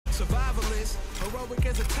heroic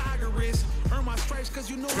as a tiger is. Earn my stripes cause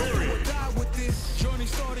you know I will die with this. Journey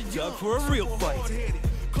started young, for a real fight.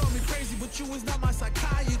 Call me crazy, but you is not my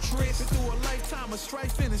psychiatrist. Been through a lifetime of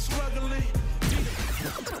strife and struggling.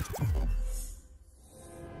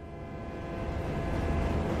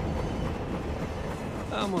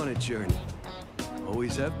 I'm on a journey.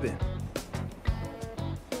 Always have been.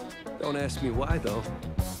 Don't ask me why, though.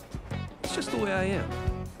 It's just the way I am.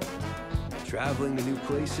 Traveling to new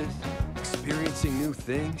places, experiencing new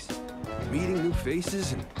things, meeting new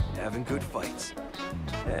faces, and having good fights.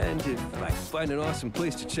 And if I find an awesome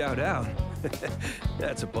place to chow down,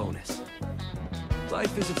 that's a bonus.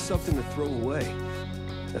 Life isn't something to throw away.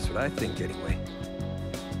 That's what I think, anyway.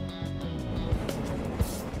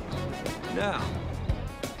 Now,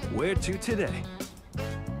 where to today?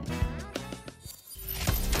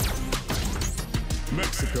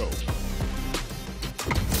 Mexico.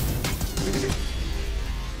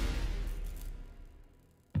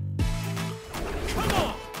 Come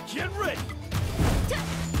on, get ready.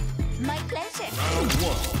 My pleasure. Round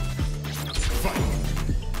one. Fight.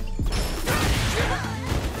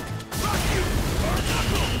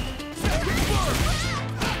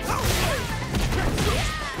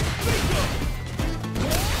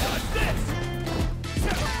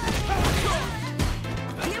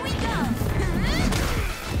 Here we go.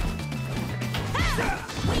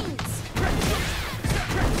 Wings.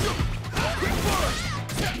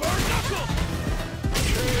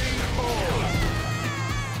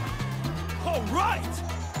 All right.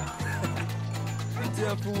 You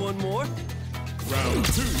down for one more? Round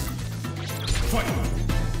two. Fight.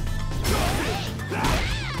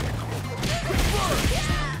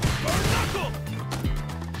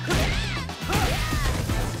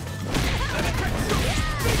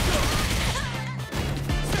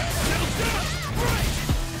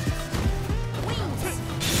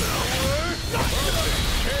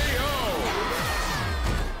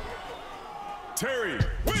 Terry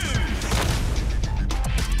wins!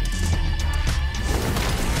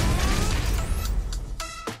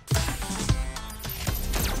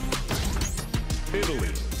 Italy.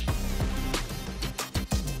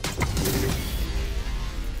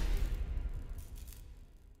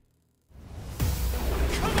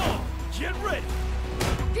 Come on, get ready.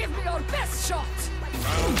 Give me your best shot.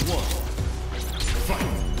 Round one. Fight.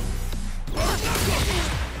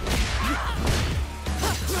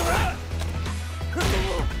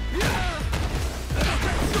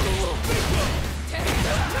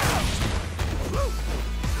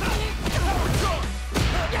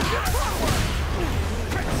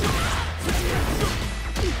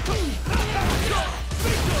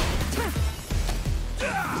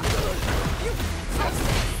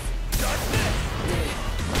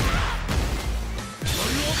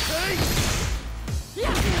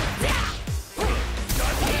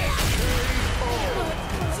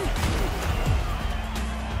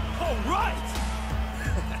 All right.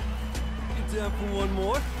 You down for one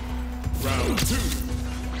more? Round two.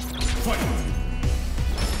 Fight.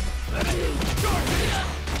 Are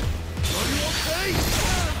you okay?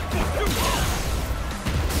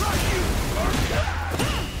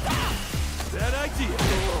 That idea.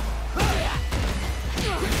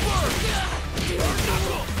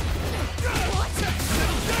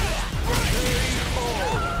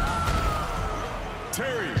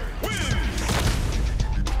 Terry wins!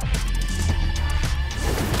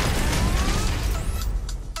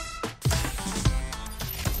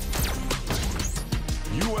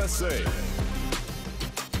 USA.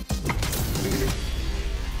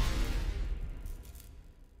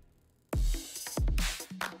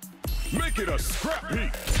 Make it a scrap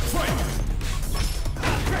heap. Fight!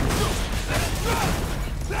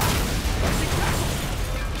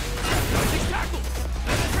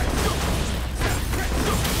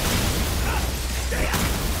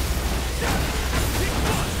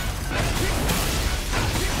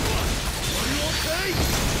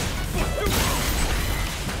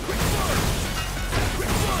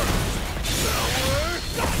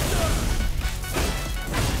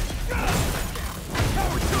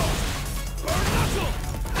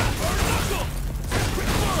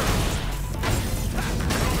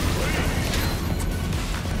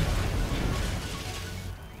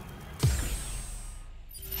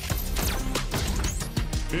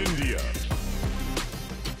 India.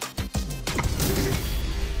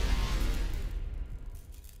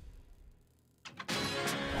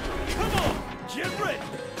 Come on, get ready.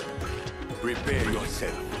 Prepare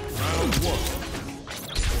yourself. Round one.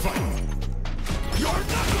 Fight. Your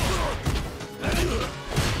knuckle.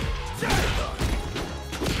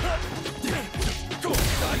 Go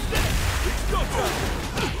like that. It's go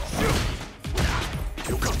time. Shoot.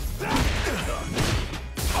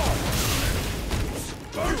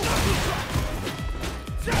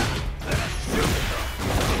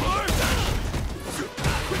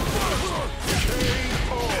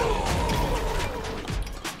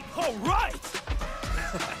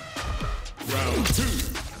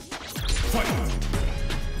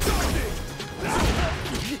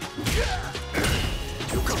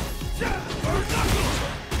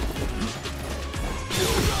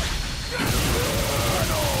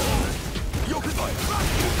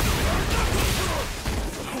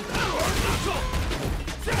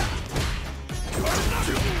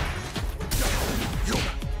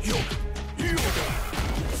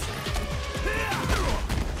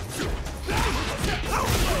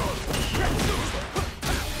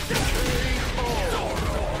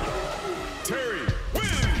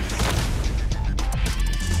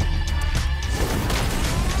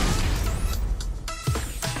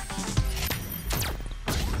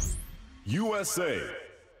 USA.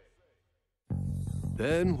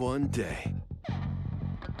 Then one day,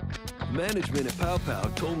 management at Pow Pow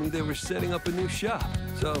told me they were setting up a new shop,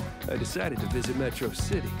 so I decided to visit Metro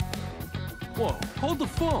City. Whoa, hold the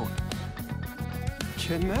phone.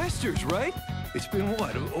 Ken Masters, right? It's been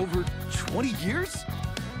what, over 20 years?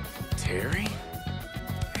 Terry?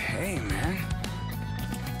 Hey, man.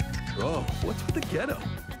 Oh, what's with the ghetto?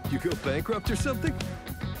 You go bankrupt or something?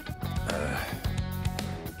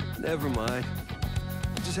 Never mind.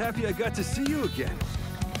 Just happy I got to see you again.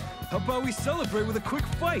 How about we celebrate with a quick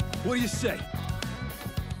fight? What do you say?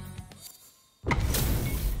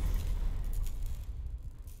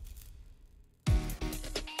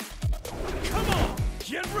 Come on!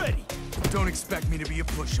 Get ready! Don't expect me to be a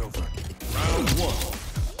pushover. Round one.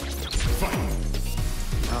 Fight.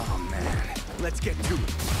 Oh, man. Let's get to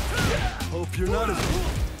it. Hope you're not as...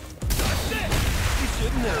 That's it! You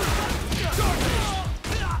shouldn't have.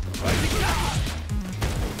 Rising tackle!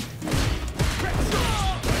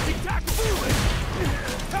 Rising tackle!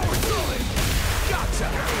 Power throwing! Gotcha!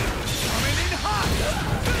 Coming in hot!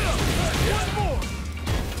 One more!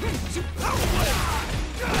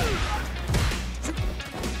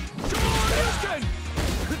 Shoryuken!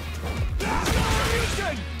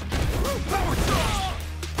 Shoryuken! Power throw!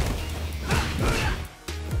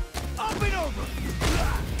 Up and over!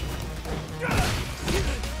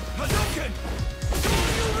 Hadouken!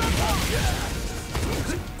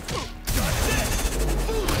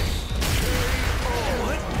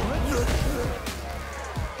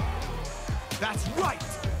 That's right!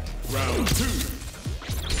 Round two.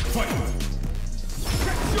 Fight.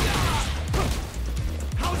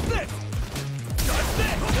 How's this? That's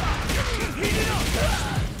it! Heat it up!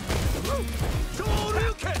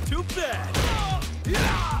 Shoryuken! Too bad!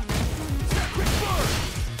 Quick burn!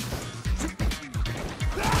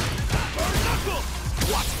 Burn knuckle!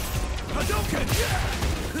 What? Hadouken!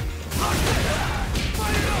 Lock it!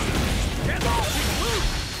 Fire up! Get off!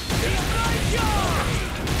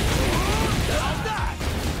 How's that?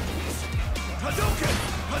 Hadouken!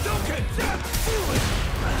 Hadouken!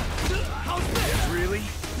 How's this? Really?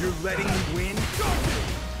 You're letting me win?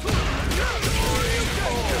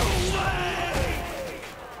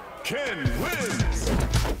 Ken wins.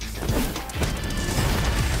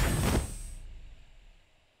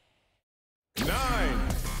 9,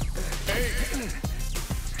 8,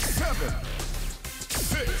 7,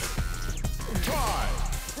 6, 5,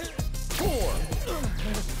 4,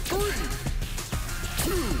 3,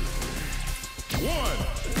 2, 1.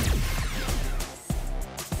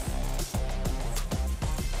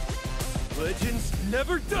 Legends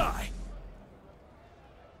never die!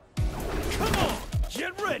 Come on!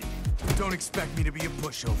 Get ready! Don't expect me to be a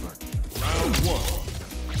pushover. Round one.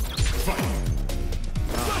 Fight.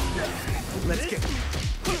 Let's get...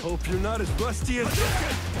 Hope you're not as rusty as...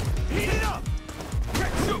 Heat it up!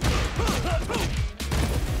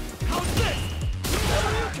 How's this?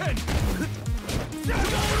 Shoryuken!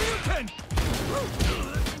 Shoryuken!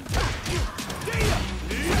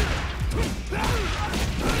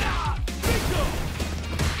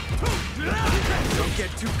 Don't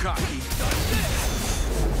get too cocky.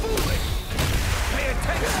 Pay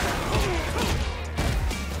attention!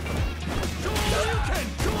 Shoryuken!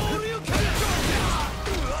 Shoryuken!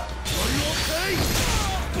 Are you okay?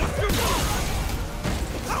 What's your move?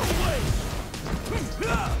 Out of the way!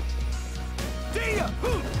 Dia!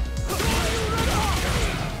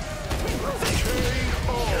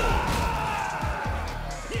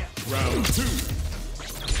 Round two.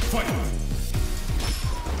 Fight.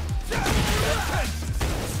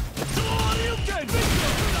 Shoryuken!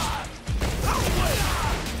 Out of the way!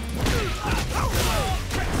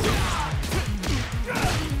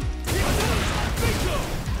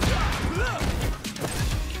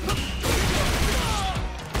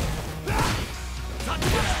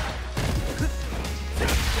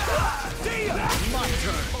 My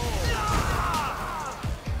turn.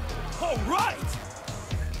 All right!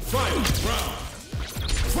 Fight. Round.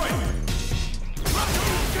 Fight.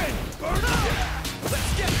 Hadouken! Let's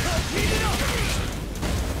get heated up!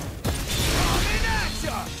 I'm in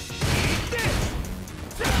action! Eat this!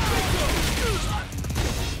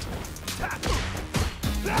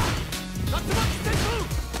 Not too much, stay move!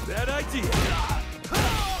 Bad idea!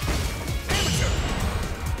 Amateur!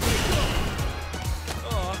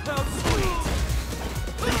 Oh, how sweet!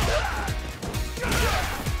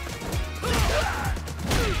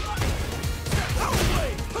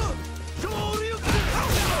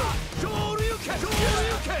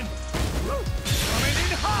 Coming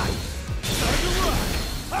in hot! Time to rock!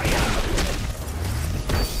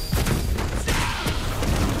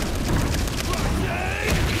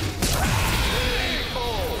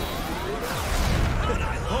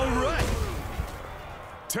 All right!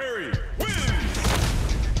 Terry wins!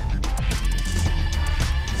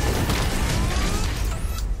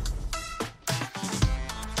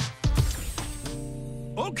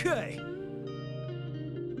 Okay.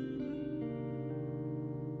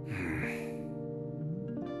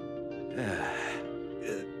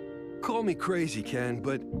 Call me crazy, Ken,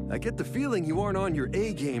 but I get the feeling you aren't on your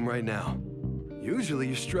A game right now. Usually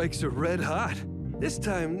your strikes are red hot. This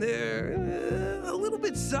time they're a little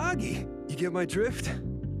bit soggy. You get my drift?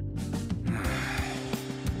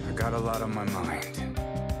 I got a lot on my mind.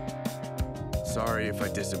 Sorry if I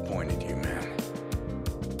disappointed you, man.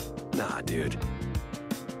 Nah, dude.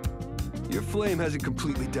 Your flame hasn't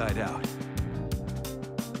completely died out.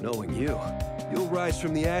 Knowing you, you'll rise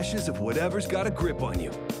from the ashes of whatever's got a grip on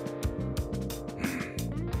you.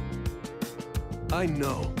 I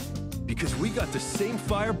know, because we got the same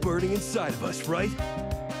fire burning inside of us, right?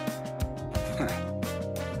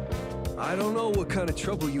 I don't know what kind of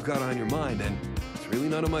trouble you got on your mind, and it's really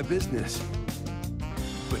none of my business.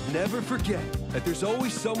 But never forget that there's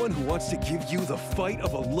always someone who wants to give you the fight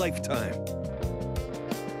of a lifetime.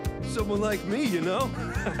 Someone like me, you know?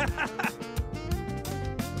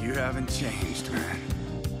 You haven't changed, man.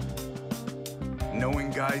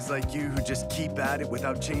 Knowing guys like you who just keep at it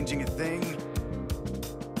without changing a thing,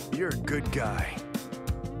 you're a good guy.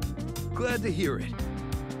 Glad to hear it.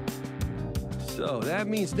 So that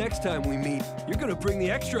means next time we meet, you're gonna bring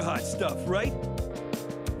the extra hot stuff, right?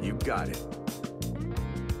 You got it.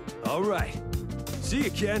 All right. See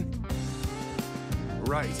you, Ken.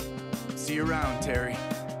 Right. See you around, Terry.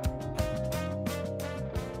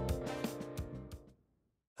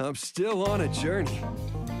 I'm still on a journey.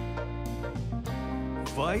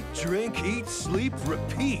 Fight, drink, eat, sleep,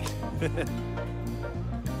 repeat.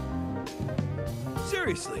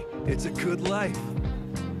 Seriously, it's a good life.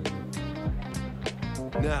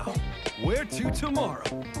 Now, where to tomorrow?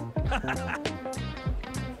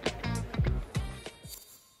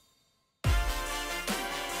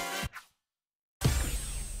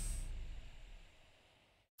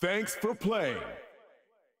 Thanks for playing.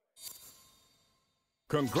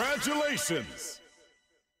 Congratulations!